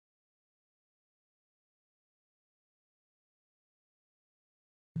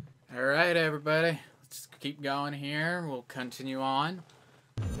Alright, everybody. Let's keep going here. We'll continue on.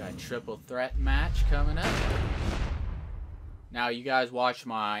 Got a triple threat match coming up. Now, you guys watched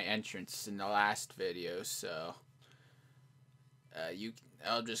my entrance in the last video, so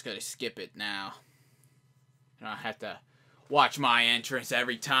I'm just gonna skip it now. You don't have to watch my entrance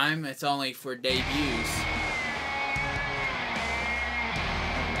every time. It's only for debuts.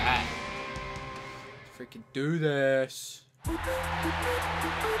 Alright. Freaking do this. Who the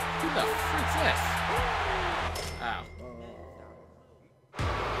frick's this? Ow.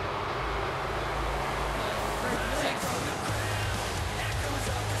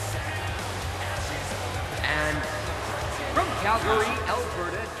 And from Calgary,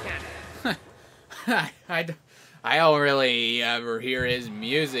 Alberta, Canada. I don't really ever hear his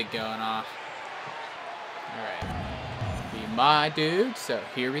music going off. Alright. Be my dude, so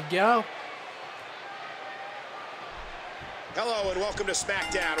here we go. Hello and welcome to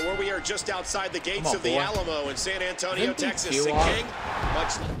SmackDown, where we are just outside the gates of the Alamo in San Antonio, Texas. And King,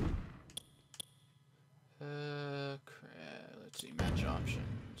 much. Let's see, match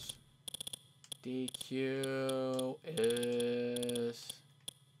options. DQ is.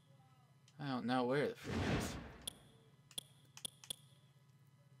 I don't know where the freak is.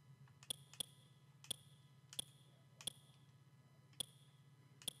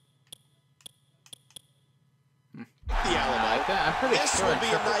 The Alamo. I'm pretty this sure will be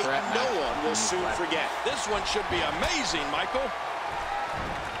a night no one will soon forget. This one should be amazing, Michael.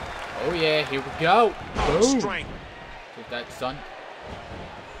 Oh yeah, here we go. Boom. Strength. Get that, son.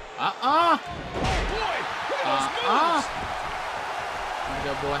 Oh boy! Here we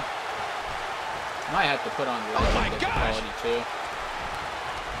go, boy. Might have to put on legend difficulty too.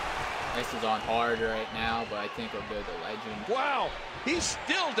 This is on hard right now, but I think we'll go to legend. Wow, he's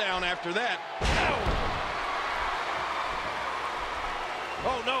still down after that. Ow.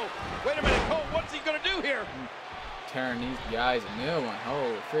 Oh no! Wait a minute, Cole. What's he gonna do here? Tearing these guys a new one.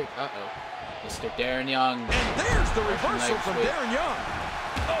 Holy freak! Mr. Darren Young. And there's the reversal from Darren Young.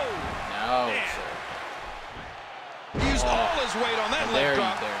 Oh no, man. sir. He used all his weight on that leg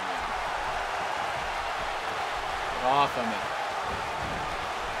drop. Darren Young. Get off of me.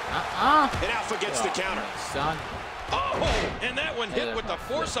 And Alpha gets the counter. Son. Oh, and that one hit with the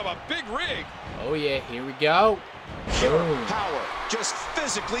force of a big rig. Oh yeah, here we go. Pure Boom. power, just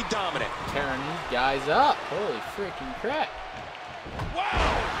physically dominant. Tearing these guys up. Holy freaking crap.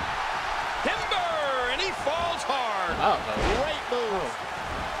 Wow. Timber, and he falls hard. Great move.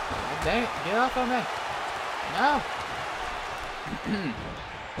 Oh, dang it, get off of me. No.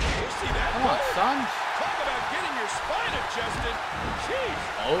 You see that? Come on, son. Talk about getting your spine adjusted. Jeez.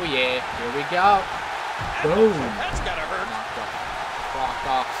 Oh yeah, here we go. Boom. That's gotta hurt. Knocked off. Blocked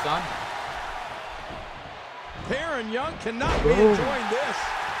off, son. Darren Young cannot be enjoying this.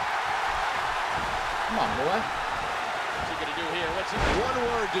 Come on, boy. What's he gonna do here? One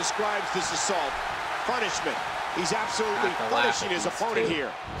word describes this assault. Punishment. He's absolutely punishing his opponent here.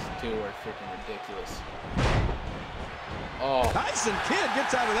 These two are freaking ridiculous. Oh. Tyson Kidd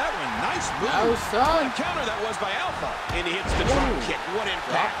gets out of that one. Nice move. No, son. What a counter that was by Alpha. And he hits the drop kick. What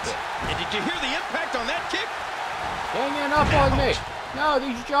impact. And did you hear the impact on that kick? Hanging up on me. No,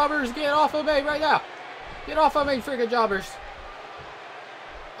 these jobbers, get off of me right now. Get off of me, freaking jobbers.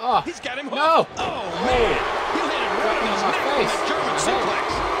 Oh. He's got him hooked. No. Oh, man. He landed right in his neck with that German suplex.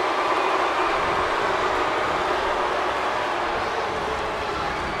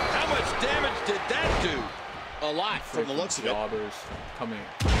 How much damage did that do? A lot from the looks of it. Jobbers. Come here.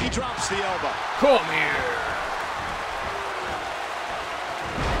 He drops the elbow. Come here.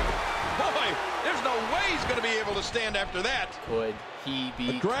 Boy, there's no way he's going to be able to stand after that. Could he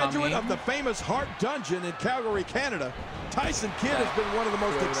be a graduate coming? of the famous Hart Dungeon in Calgary, Canada, Tyson Kidd has been one of the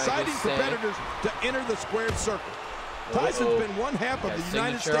most exciting competitors to enter the squared circle. Tyson's been one half of the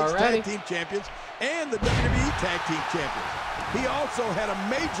United States Tag Team Champions and the WWE Tag Team Champions. He also had a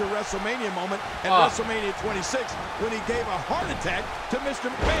major WrestleMania moment at WrestleMania 26 when he gave a heart attack to Mr.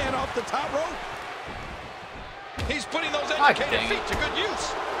 McMahon off the top rope. He's putting those educated feet to good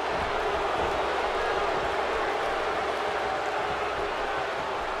use.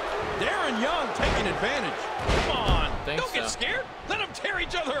 Darren Young taking advantage. Come on, don't get scared. Let them tear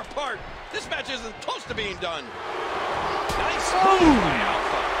each other apart. This match isn't close to being done. Nice move by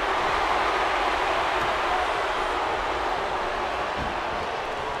Alpha.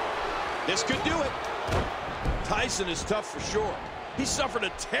 This could do it. Tyson is tough for sure. He suffered a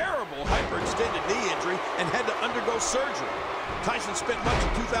terrible hyperextended knee injury and had to undergo surgery. Tyson spent much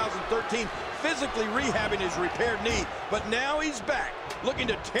of 2013 physically rehabbing his repaired knee, but now he's back, looking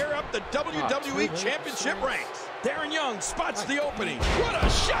to tear up the WWE Championship ranks. Darren Young spots the opening. What a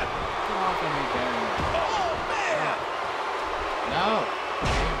shot! Oh, man! No. I'm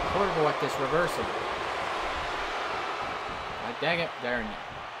horrible at this reversal. God dang it, Darren Young.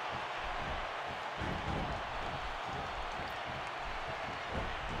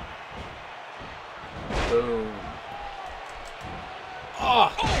 Boom.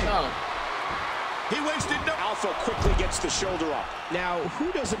 Oh, no. He wasted no. Alpha quickly gets the shoulder up. Now,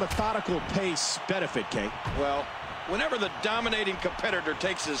 who does a methodical pace benefit, King? Well, whenever the dominating competitor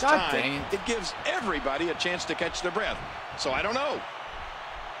takes his God time, dang it. it gives everybody a chance to catch their breath. So I don't know.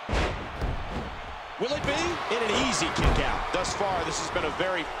 Will it be? In an easy kick out. Thus far, this has been a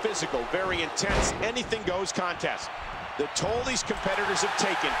very physical, very intense, anything-goes contest. The toll these competitors have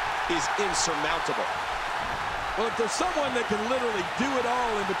taken is insurmountable. Well, if there's someone that can literally do it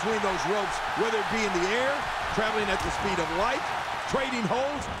all in between those ropes, whether it be in the air, traveling at the speed of light, trading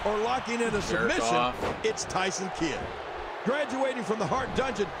holds, or locking in a submission, it's Tyson Kidd. Graduating from the Hart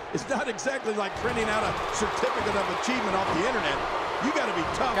Dungeon is not exactly like printing out a certificate of achievement off the internet. You got to be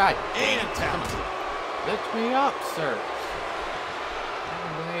tough and talented. Lift me up, sir.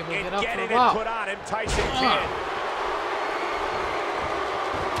 And getting it put on him, Tyson Kidd.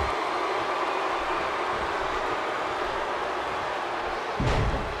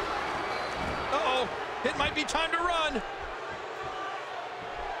 It might be time to run.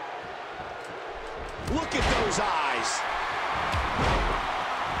 Look at those eyes.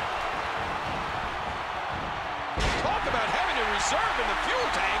 Talk about having a reserve in the fuel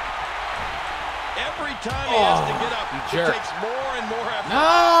tank. Every time he has to get up, it takes more and more effort.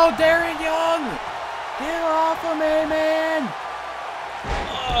 No, Darren Young! Get off of me, man!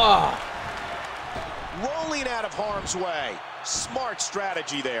 Rolling out of harm's way. Smart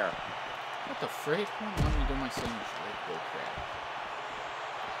strategy there. What the frick? Let me do my signature. Crap.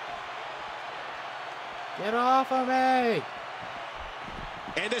 Get off of me!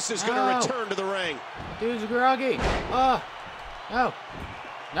 And this is going to return to the ring. Dude's groggy. Oh, no.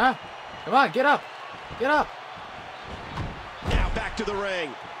 No. Come on, get up. Get up. Now back to the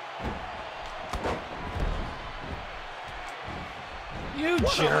ring. You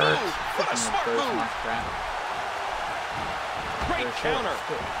what jerk. What a smart move. Great counter.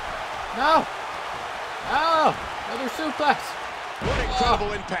 No! No! Another suplex! What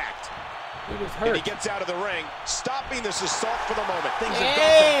incredible impact. He was hurt. And he gets out of the ring, stopping this assault for the moment. Things have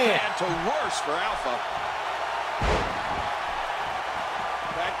gone from bad to worse for Alpha.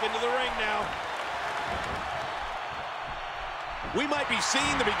 Back into the ring now. We might be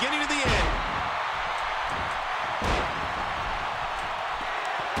seeing the beginning of the end.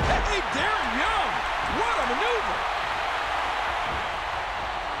 Hey, Darren Young! What a maneuver!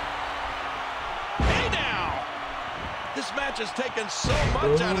 This match has taken so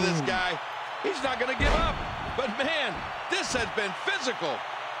much out of this guy. He's not going to give up. But, man, this has been physical.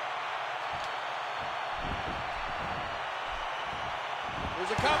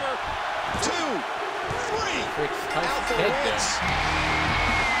 There's a cover. 2, 3. Alpha wins.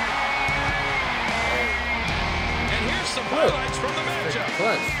 And here's some highlights from the matchup.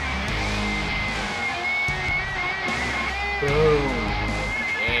 Boom.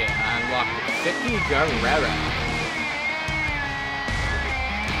 Yeah, unlocked Vicky Guerrero.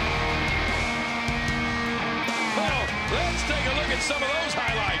 Let's take a look at some of those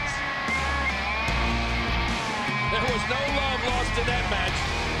highlights. There was no love lost in that match.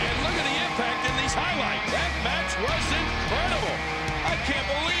 And look at the impact in these highlights. That match was incredible. I can't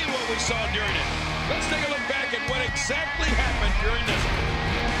believe what we saw during it. Let's take a look back at what exactly happened during this.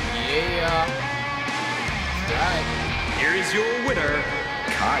 Yeah. Right. Here is your winner,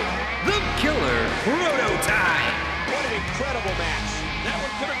 Kyle the Killer Prototype. What an incredible match. That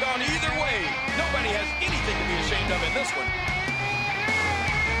one could have gone either way. Nobody has anything to be ashamed of in this one.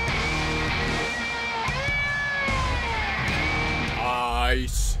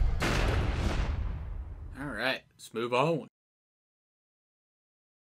 Nice. All right, let's move on.